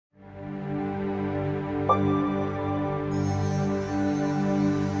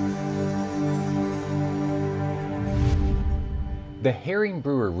The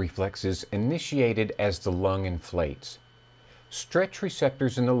HeringBreuer reflex is initiated as the lung inflates. Stretch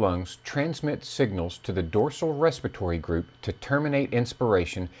receptors in the lungs transmit signals to the dorsal respiratory group to terminate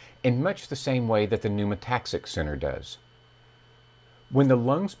inspiration in much the same way that the pneumataxic center does. When the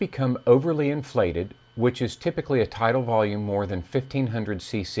lungs become overly inflated, which is typically a tidal volume more than 1500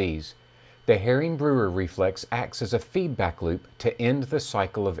 cc's, the HeringBreuer reflex acts as a feedback loop to end the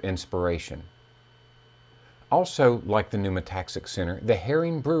cycle of inspiration. Also, like the pneumataxic center, the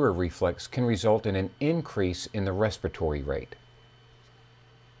HeringBreuer reflex can result in an increase in the respiratory rate.